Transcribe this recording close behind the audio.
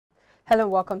Hello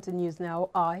and welcome to News Now.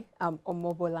 I am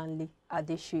Omobolanle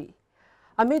Adeshui.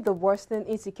 Amid the worsening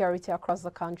insecurity across the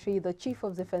country, the Chief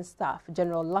of Defense Staff,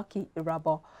 General Lucky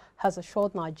Irabor, has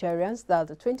assured Nigerians that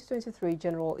the 2023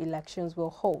 general elections will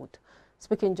hold.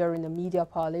 Speaking during a media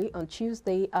parley on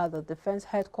Tuesday at the Defense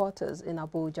Headquarters in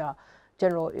Abuja,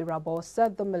 General Irabor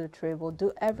said the military will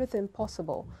do everything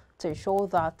possible to ensure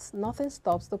that nothing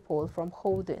stops the poll from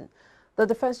holding. The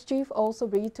defense chief also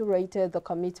reiterated the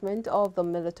commitment of the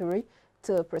military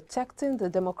to protecting the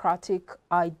democratic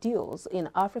ideals in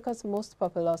Africa's most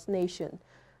populous nation.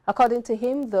 According to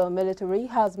him, the military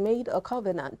has made a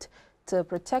covenant to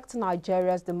protect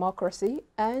Nigeria's democracy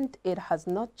and it has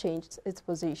not changed its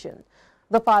position.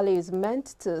 The parley is meant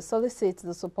to solicit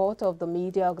the support of the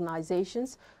media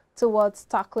organizations towards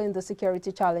tackling the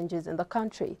security challenges in the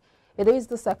country. It is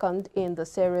the second in the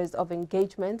series of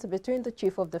engagements between the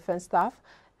Chief of Defense Staff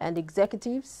and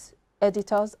executives,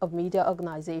 editors of media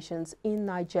organizations in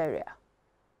Nigeria.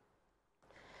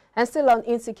 And still on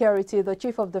insecurity, the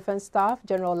Chief of Defense Staff,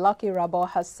 General Lucky Irabor,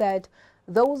 has said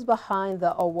those behind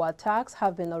the Owo attacks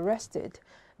have been arrested.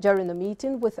 During a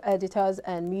meeting with editors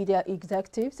and media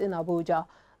executives in Abuja,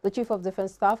 the Chief of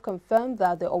Defense Staff confirmed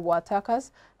that the Owo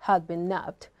attackers had been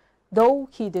nabbed. Though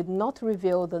he did not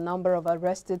reveal the number of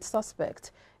arrested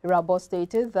suspects, Irabor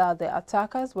stated that the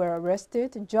attackers were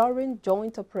arrested during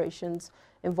joint operations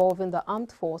involving the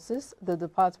armed forces, the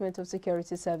Department of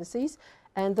Security Services,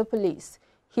 and the police.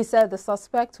 He said the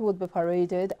suspects would be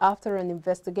paraded after an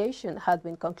investigation had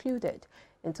been concluded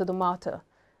into the matter.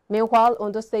 Meanwhile,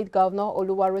 Ondo State Governor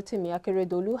Oluwarotimi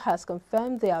Akeredolu has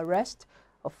confirmed the arrest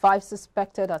of 5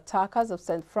 suspected attackers of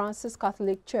St. Francis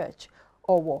Catholic Church,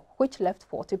 Owo, which left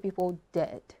 40 people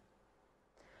dead.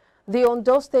 The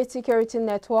Ondo State Security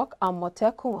Network,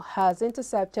 AMOTEKUN, has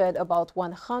intercepted about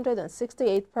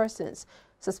 168 persons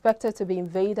suspected to be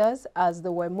invaders as they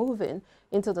were moving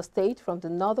into the state from the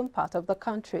northern part of the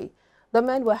country. The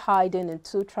men were hiding in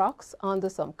 2 trucks under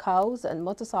some cows and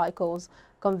motorcycles,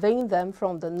 conveying them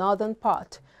from the northern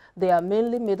part. They are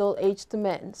mainly middle-aged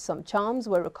men. Some charms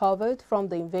were recovered from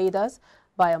the invaders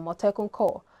by AMOTEKUN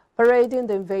Corps. Parading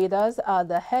the invaders at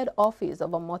the head office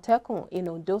of AMOTEKUN in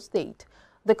Ondo State.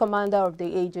 The commander of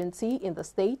the agency in the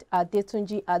state,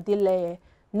 Adetunji Adeleye,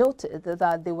 noted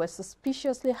that they were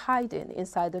suspiciously hiding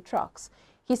inside the trucks.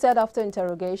 He said after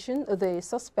interrogation, the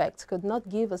suspects could not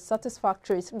give a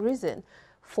satisfactory reason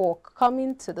for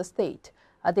coming to the state.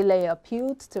 Adeleye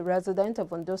appealed to residents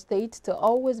of Ondo State to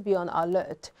always be on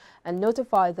alert and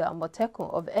notify the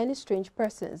AMOTEKUN of any strange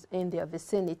persons in their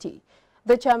vicinity.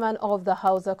 The chairman of the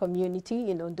Hausa community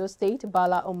in Ondo State,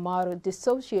 Bala Omar,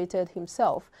 dissociated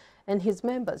himself and his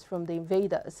members from the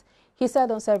invaders. He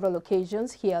said on several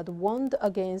occasions he had warned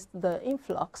against the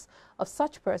influx of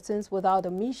such persons without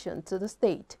a mission to the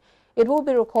state. It will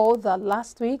be recalled that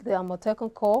last week the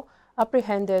AMOTEKUN Corps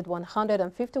apprehended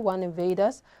 151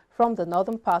 invaders from the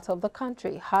northern part of the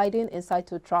country, hiding inside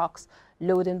 2 trucks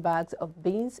loading bags of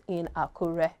beans in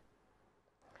Akure.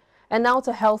 And now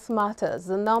to health matters.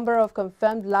 The number of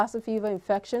confirmed Lassa fever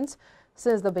infections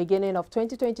since the beginning of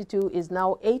 2022 is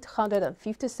now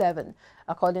 857,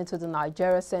 according to the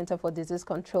Nigeria Center for Disease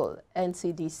Control,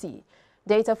 NCDC.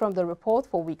 Data from the report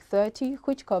for week 30,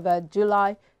 which covered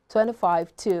July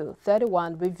 25 to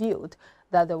 31, revealed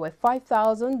that there were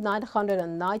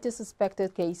 5,990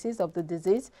 suspected cases of the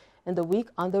disease in the week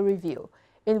under review.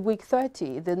 In week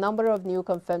 30, the number of new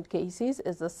confirmed cases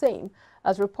is the same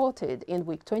as reported in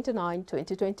week 29,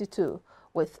 2022,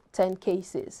 with 10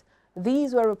 cases.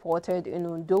 These were reported in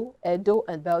Ondo, Edo,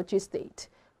 and Bauchi State.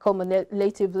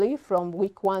 Cumulatively, from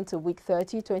week 1 to week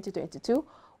 30, 2022,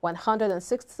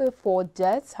 164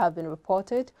 deaths have been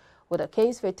reported, with a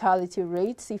case fatality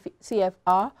rate,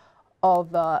 CFR, of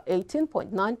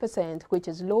 18.9%, which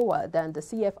is lower than the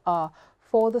CFR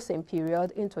for the same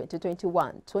period in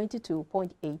 2021,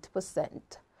 22.8%.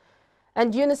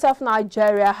 And UNICEF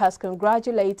Nigeria has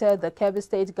congratulated the Kebbi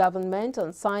State government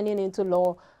on signing into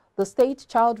law the State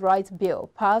Child Rights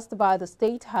Bill passed by the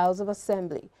State House of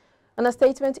Assembly. In a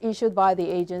statement issued by the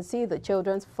agency, the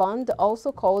Children's Fund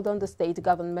also called on the state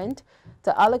government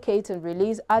to allocate and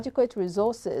release adequate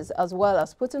resources as well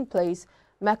as put in place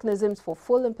mechanisms for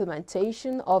full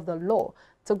implementation of the law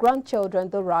to grant children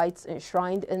the rights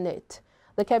enshrined in it.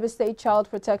 The Kebbi State Child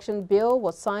Protection Bill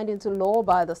was signed into law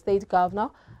by the state governor,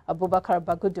 Abubakar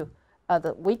Bagudu, at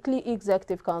the weekly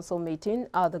Executive Council meeting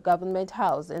at the Government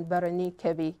House in Barani,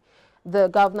 Kebbi. The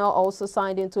governor also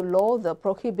signed into law the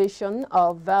Prohibition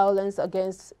of Violence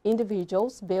Against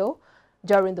Individuals Bill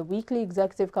during the weekly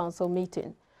Executive Council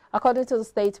meeting. According to the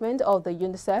statement of the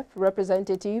UNICEF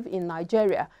representative in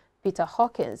Nigeria, Peter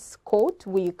Hawkins, quote,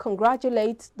 "We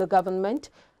congratulate the government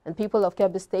and people of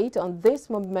Kebbi State on this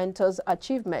momentous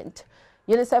achievement.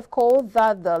 UNICEF called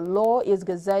that the law is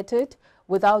gazetted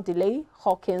without delay,"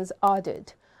 Hawkins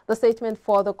added. The statement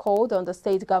further called on the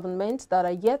state government that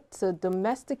are yet to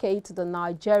domesticate the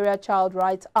Nigeria Child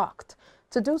Rights Act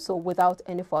to do so without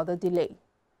any further delay.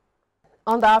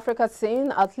 On the Africa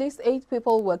scene, at least 8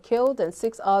 people were killed and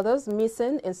 6 others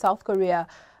missing in South Korea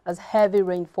as heavy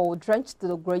rainfall drenched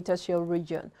the Greater Seoul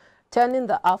region, turning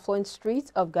the affluent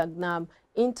streets of Gangnam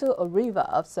into a river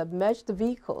of submerged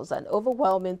vehicles and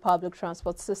overwhelming public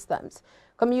transport systems.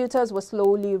 Commuters were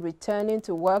slowly returning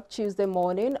to work Tuesday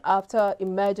morning after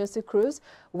emergency crews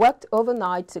worked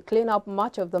overnight to clean up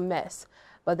much of the mess.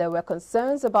 But there were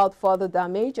concerns about further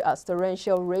damage as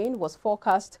torrential rain was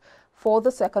forecast for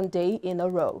the second day in a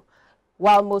row.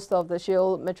 While most of the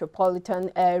Seoul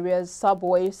metropolitan area's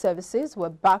subway services were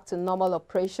back to normal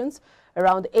operations,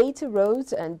 around 80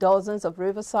 roads and dozens of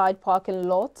riverside parking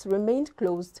lots remained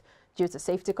closed due to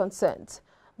safety concerns.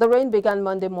 The rain began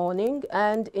Monday morning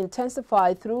and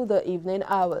intensified through the evening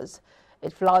hours.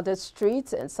 It flooded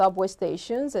streets and subway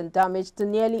stations and damaged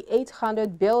nearly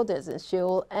 800 buildings in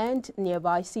Seoul and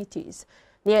nearby cities.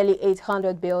 Nearly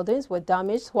 800 buildings were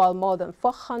damaged, while more than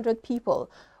 400 people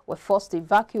were forced to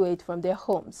evacuate from their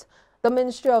homes. The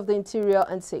Ministry of the Interior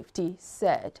and Safety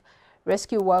said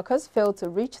rescue workers failed to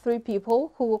reach 3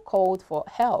 people who called for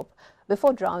help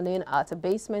before drowning at a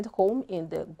basement home in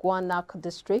the Gwanak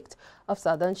district of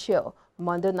southern Seoul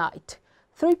Monday night.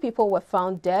 3 people were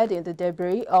found dead in the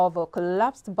debris of a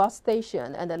collapsed bus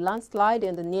station and a landslide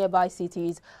in the nearby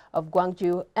cities of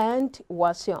Gwangju and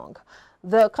Hwaseong.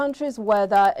 The country's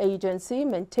weather agency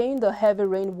maintained a heavy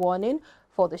rain warning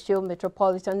for the Seoul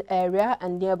metropolitan area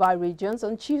and nearby regions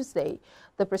on Tuesday.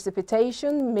 The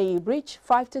precipitation may reach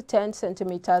 5 to 10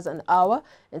 centimeters an hour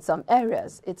in some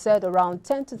areas. It said around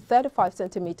 10 to 35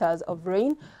 centimeters of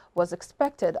rain was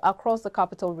expected across the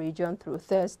capital region through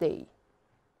Thursday.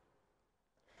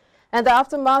 And the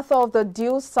aftermath of the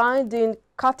deal signed in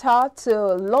Qatar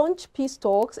to launch peace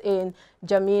talks in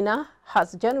N'Djamena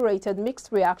has generated mixed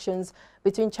reactions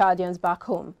between Chadians back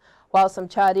home. While some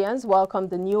Chadians welcomed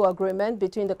the new agreement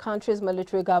between the country's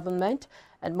military government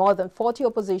and more than 40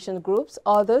 opposition groups,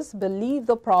 others believe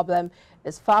the problem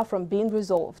is far from being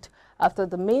resolved after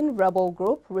the main rebel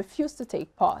group refused to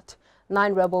take part.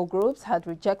 9 rebel groups had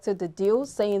rejected the deal,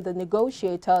 saying the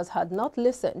negotiators had not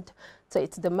listened to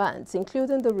its demands,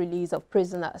 including the release of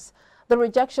prisoners. The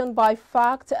rejection by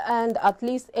FACT and at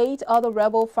least 8 other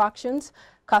rebel factions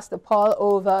cast a pall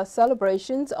over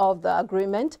celebrations of the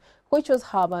agreement, which was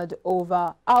hammered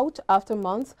out after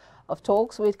months of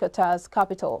talks with Qatar's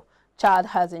capital. Chad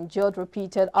has endured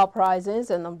repeated uprisings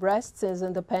and unrest since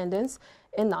independence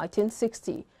in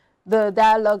 1960. The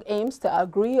dialogue aims to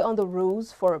agree on the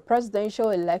rules for a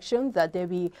presidential election that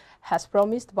Deby has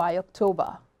promised by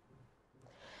October.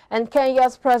 And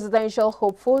Kenya's presidential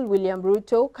hopeful William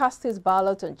Ruto cast his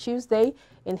ballot on Tuesday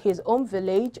in his home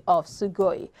village of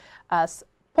Sugoi as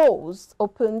polls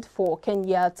opened for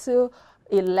Kenya to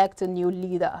elect a new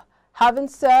leader. Having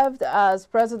served as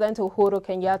President Uhuru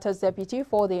Kenyatta's deputy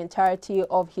for the entirety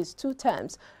of his 2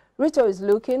 terms, Ruto is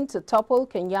looking to topple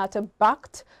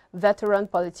Kenyatta-backed veteran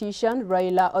politician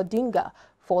RAILA Odinga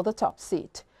for the top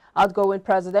seat. Outgoing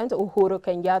President Uhuru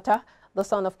Kenyatta, the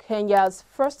son of Kenya's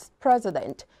first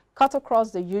president, cut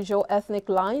across the usual ethnic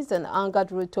lines and angered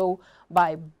Ruto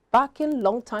by backing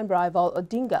longtime rival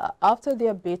Odinga after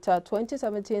their bitter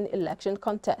 2017 election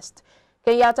contest.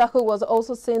 Kenyatta, who was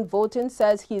also seen voting,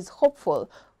 says he is hopeful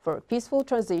for a peaceful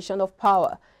transition of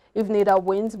power. If neither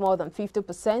wins more than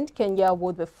 50%, Kenya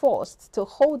would be forced to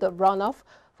hold a runoff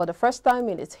for the first time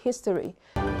in its history.